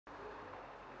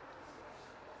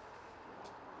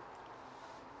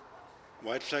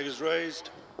White flag is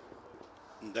raised,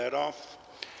 and that off.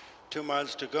 2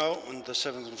 miles to go, and the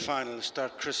 7th and final.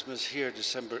 Start Christmas here,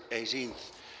 December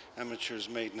 18th. Amateurs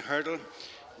maiden hurdle,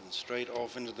 and straight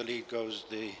off into the lead goes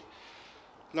the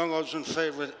long odds-on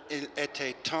favourite Il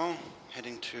Etait Temps,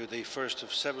 heading to the first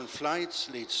of 7 flights.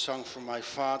 Leads Song for My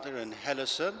Father and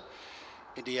Hellison.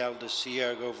 Ideal de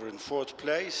Siergue over in 4th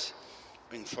place,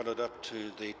 being followed up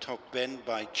to the top bend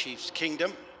by Chief's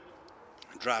Kingdom.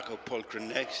 Draco Pulchre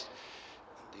next.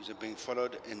 These are being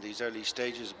followed in these early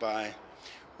stages by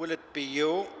Will It Be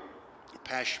You,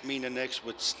 Pashmina next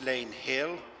with Slane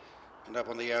Hill, and up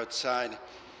on the outside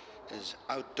is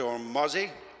Outdoor Mozzie.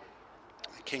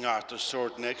 King Arthur's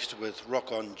Sword next with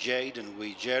Rock on Jade and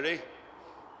Wee Jerry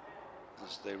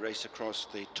as they race across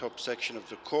the top section of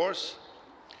the course.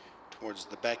 Towards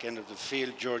the back end of the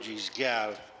field, Georgie's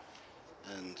Gal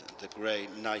and the grey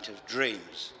Knight of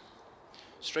Dreams.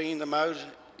 Stringing them out,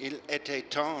 Il Etait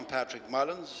Temps and Patrick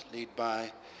Mullins lead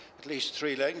by at least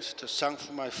 3 lengths to Song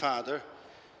for My Father.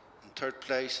 In 3rd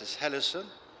place is Hellison,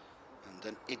 and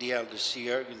then Ideal de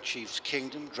Siergue and Chief's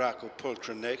Kingdom. Draco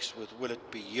Pulchre next with Will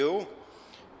It Be You.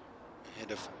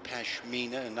 Ahead of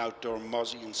Pashmina and Outdoor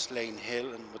Mozzie and Slane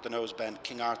Hill, and with the noseband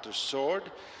King Arthur's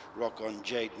Sword. Rock on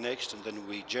Jade next, and then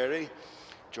Wee Jerry,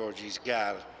 Georgie's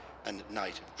Gal and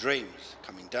Knight of Dreams.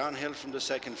 Coming downhill from the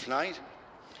 2nd flight.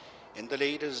 In the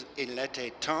lead is Il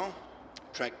Etait Temps,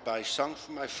 tracked by Song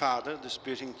for My Father,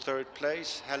 disputing 3rd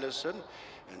place, Hellison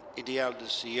and Ideal de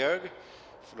Siergue,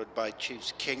 followed by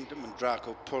Chief's Kingdom and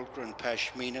Draco Pulchre and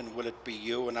Pashmina and Will It Be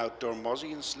You and Outdoor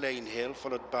Mozzie and Slane Hill,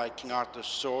 followed by King Arthur's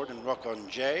Sword and Rock on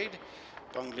Jade.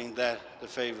 Bungling that, the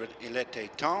favourite Il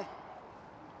Etait Temps.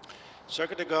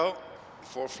 Circuit to go,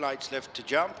 4 flights left to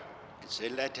jump. It's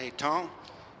Il Etait Temps,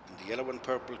 and the yellow and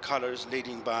purple colours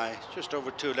leading by just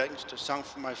over 2 lengths to Song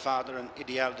for My Father, and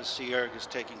Ideal de Siergue is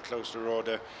taking closer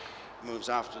order, moves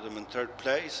after them in 3rd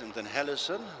place, and then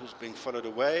Hellison, who's being followed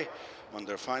away on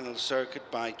their final circuit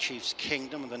by Chief's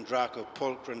Kingdom, and then Draco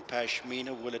Pulchre and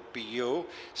Pashmina, Will It Be You,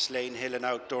 Slane Hill and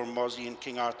Outdoor Mozzie and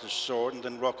King Arthur's Sword, and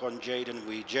then Rock on Jade and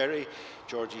Wee Jerry,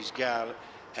 Georgie's Gal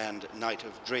and Knight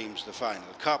of Dreams, the final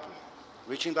couple.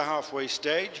 Reaching the halfway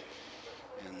stage,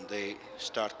 and they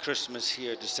start Christmas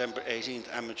here, December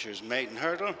 18th, Amateurs Maiden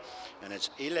Hurdle, and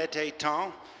it's Il Etait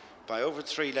Temps by over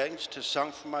 3 lengths to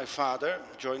Song for My Father,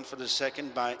 joined for the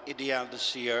 2nd by Ideal de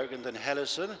Siergue, and then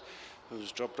Hellison,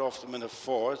 who's dropped off them in the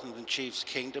 4th, and then Chief's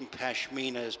Kingdom.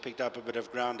 Pashmina has picked up a bit of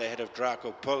ground ahead of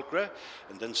Draco Pulchre,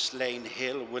 and then Slane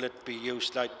Hill, Will It Be You,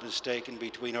 slight mistake in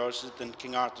between horses, then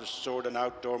King Arthur's Sword and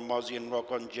Outdoor Mozzie and Rock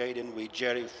on Jade and Wee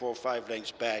Jerry, 4-5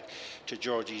 lengths back to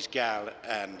Georgie's Gal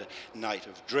and Knight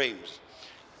of Dreams.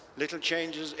 Little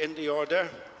changes in the order.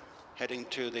 Heading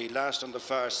to the last on the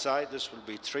far side, this will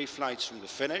be 3 flights from the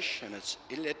finish, and it's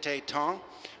Il Etait Temps,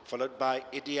 followed by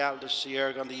Ideal de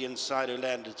Siergue on the inside, who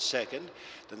landed 2nd.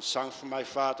 Then Song for My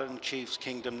Father and Chief's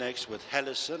Kingdom next with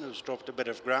Hellison, who's dropped a bit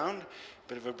of ground.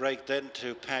 Bit of a break then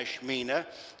to Pashmina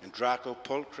and Draco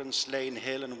Pulchre and Slane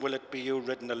Hill and Will It Be You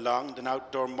ridden along. Then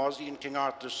Outdoor Mozzie and King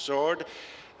Arthur's Sword.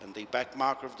 And the back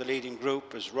marker of the leading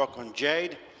group is Rock on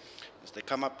Jade as they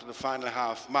come up to the final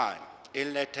half mile.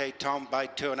 Il Etait Temps by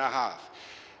 2.5.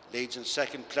 Leads in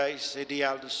 2nd place,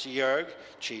 Ideal de Siergue.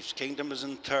 Chief's Kingdom is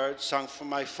in 3rd. Song for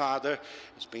My Father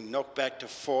has been knocked back to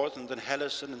 4th, and then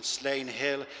Hellison and Slane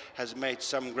Hill has made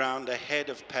some ground ahead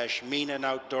of Pashmina and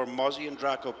Outdoor Mozzie and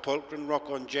Draco Pulchre and Rock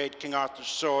on Jade, King Arthur's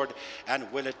Sword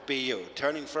and Will It Be You.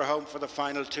 Turning for home for the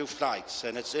final 2 flights,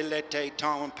 and it's Il Etait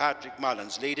Temps and Patrick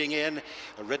Mullins. Leading in,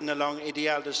 ridden along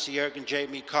Ideal de Siergue and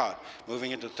Jamie Codd.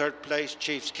 Moving into 3rd place,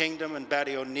 Chief's Kingdom and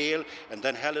Barry O'Neill, and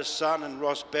then Hellison and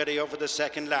Ross Berry over the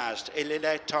 2nd last. Il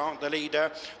Etait Temps, the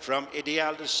leader, from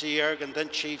Ideal de Siergue, and then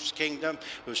Chief's Kingdom,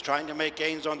 who's trying to make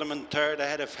gains on them in 3rd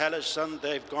ahead of Hellison.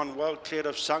 They've gone well clear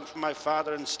of Song for My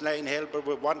Father and Slane Hill, but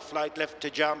with 1 flight left to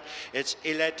jump, it's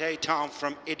Il Etait Temps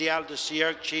from Ideal de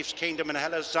Siergue, Chief's Kingdom and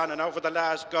Hellison, and over the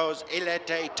last goes Il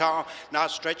Etait Temps, now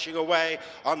stretching away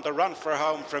on the run for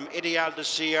home from Ideal de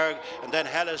Siergue, and then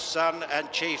Hellison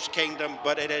and Chief's Kingdom,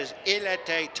 but it is Il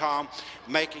Etait Temps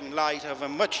making light of a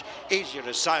much easier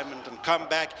assignment and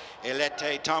comeback. Il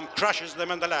Etait Temps crushes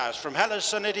them in the last. From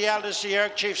Hellison, Ideal de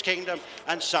Siergue, Chief's Kingdom,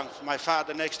 and Song for My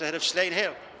Father next ahead of Slane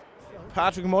Hill.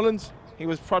 Patrick Mullins, he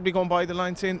was probably going by the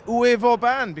line saying "Uwe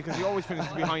Vauban" because he always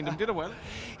finishes behind him. Did it well?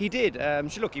 He did.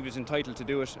 So look, he was entitled to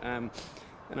do it.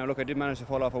 Look, I did manage to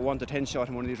fall off a 1 to 10 shot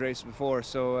in one of these races before,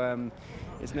 so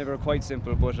it's never quite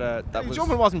simple. But His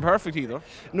jumping wasn't perfect either.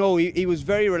 No, he was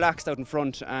very relaxed out in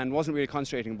front and wasn't really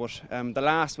concentrating. But the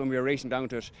last, when we were racing down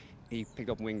to it, he picked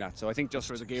up and winged that. So I think just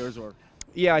where the gears were.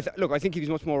 Yeah, look, I think he was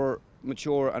much more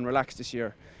mature and relaxed this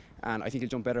year. and I think he'll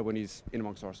jump better when he's in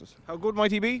amongst horses. How good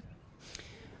might he be?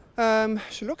 So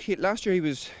look, last year he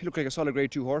looked like a solid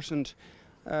Grade 2 horse, and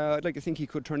I'd like to think he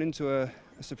could turn into a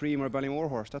Supreme or a Ballymore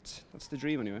horse. That's the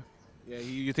dream anyway. Yeah,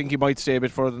 you think he might stay a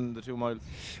bit further than the 2 mile?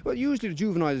 Well, usually the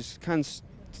juveniles can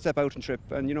step out and trip,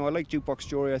 and I like Jukebox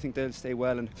Jury. I think they'll stay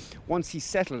well, and once he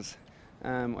settles,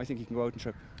 I think he can go out and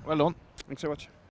trip. Well done. Thanks so much.